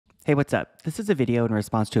Hey, what's up? This is a video in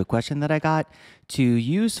response to a question that I got to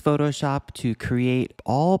use Photoshop to create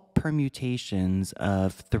all permutations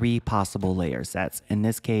of 3 possible layer sets. In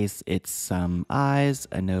this case, it's some eyes,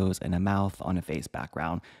 a nose, and a mouth on a face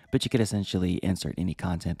background, but you could essentially insert any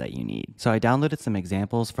content that you need. So I downloaded some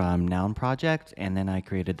examples from Noun Project, and then I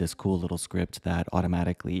created this cool little script that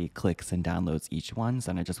automatically clicks and downloads each one.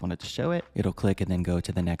 And I just wanted to show it. It'll click and then go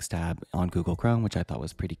to the next tab on Google Chrome, which I thought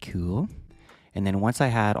was pretty cool. And then once I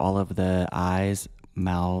had all of the eyes,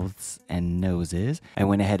 mouths, and noses, I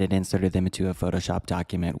went ahead and inserted them into a Photoshop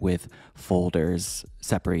document with folders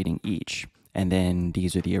separating each. And then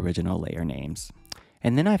these are the original layer names.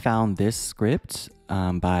 And then I found this script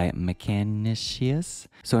by Mechanicius.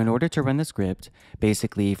 So in order to run the script,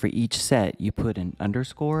 basically for each set, you put an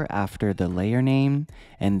underscore after the layer name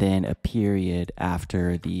and then a period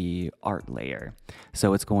after the art layer.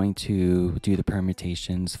 So it's going to do the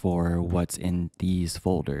permutations for what's in these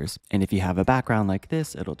folders. And if you have a background like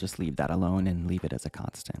this, it'll just leave that alone and leave it as a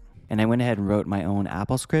constant. And I went ahead and wrote my own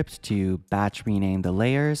Apple script to batch rename the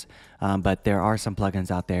layers, but there are some plugins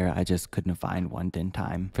out there. I just couldn't find one in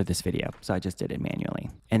time for this video, so I just did it manually.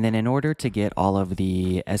 And then in order to get all of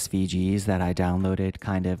the SVGs that I downloaded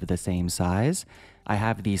kind of the same size, I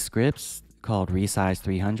have these scripts called Resize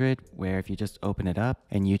 300, where if you just open it up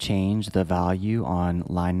and you change the value on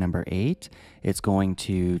line number 8, it's going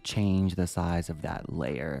to change the size of that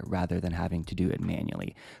layer rather than having to do it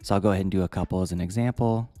manually. So I'll go ahead and do a couple as an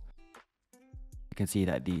example. You can see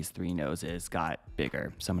that these 3 noses got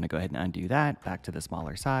bigger. So I'm going to go ahead and undo that back to the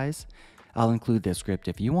smaller size. I'll include this script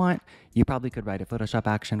if you want. You probably could write a Photoshop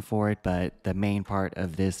action for it, but the main part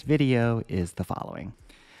of this video is the following.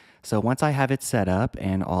 So once I have it set up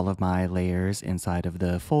and all of my layers inside of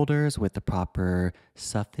the folders with the proper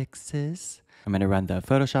suffixes, I'm going to run the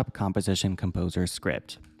Photoshop Composition Composer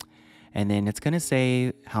script. And then it's going to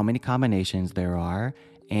say how many combinations there are,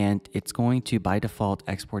 and it's going to, by default,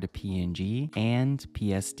 export a PNG and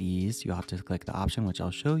PSDs. You'll have to click the option, which I'll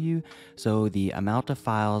show you. So the amount of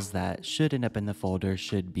files that should end up in the folder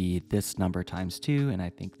should be this number times 2, and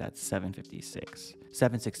I think that's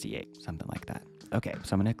 768, something like that. Okay,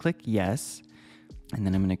 so I'm going to click yes, and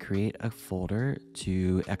then I'm going to create a folder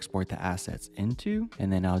to export the assets into, and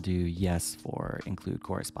then I'll do yes for include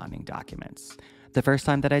corresponding documents. The first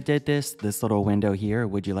time that I did this little window here,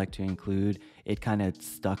 would you like to include, it kind of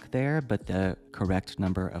stuck there, but the correct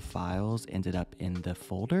number of files ended up in the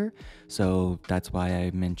folder. So that's why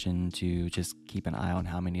I mentioned to just keep an eye on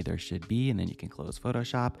how many there should be, and then you can close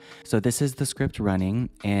Photoshop. So this is the script running,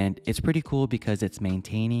 and it's pretty cool because it's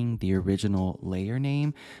maintaining the original layer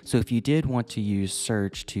name. So if you did want to use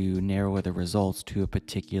search to narrow the results to a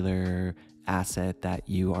particular asset that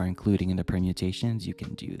you are including in the permutations, you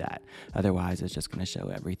can do that. Otherwise, it's just going to show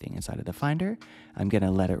everything inside of the Finder. I'm going to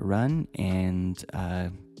let it run and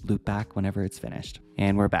loop back whenever it's finished.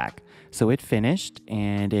 And we're back. So it finished,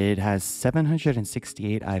 and it has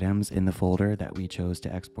 768 items in the folder that we chose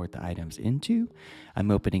to export the items into. I'm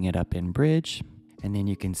opening it up in Bridge, and then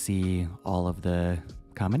you can see all of the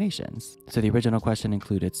combinations. So the original question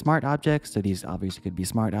included smart objects, so these obviously could be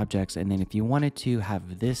smart objects, and then if you wanted to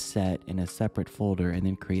have this set in a separate folder and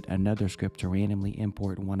then create another script to randomly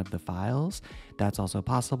import one of the files, that's also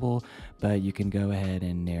possible, but you can go ahead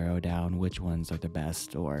and narrow down which ones are the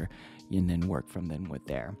best, or and then work from them with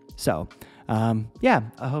there. So yeah,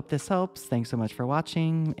 I hope this helps. Thanks so much for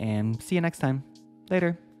watching, and see you next time.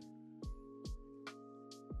 Later.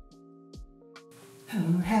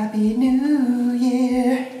 Oh, Happy New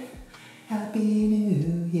Year. Happy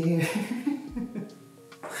New Year.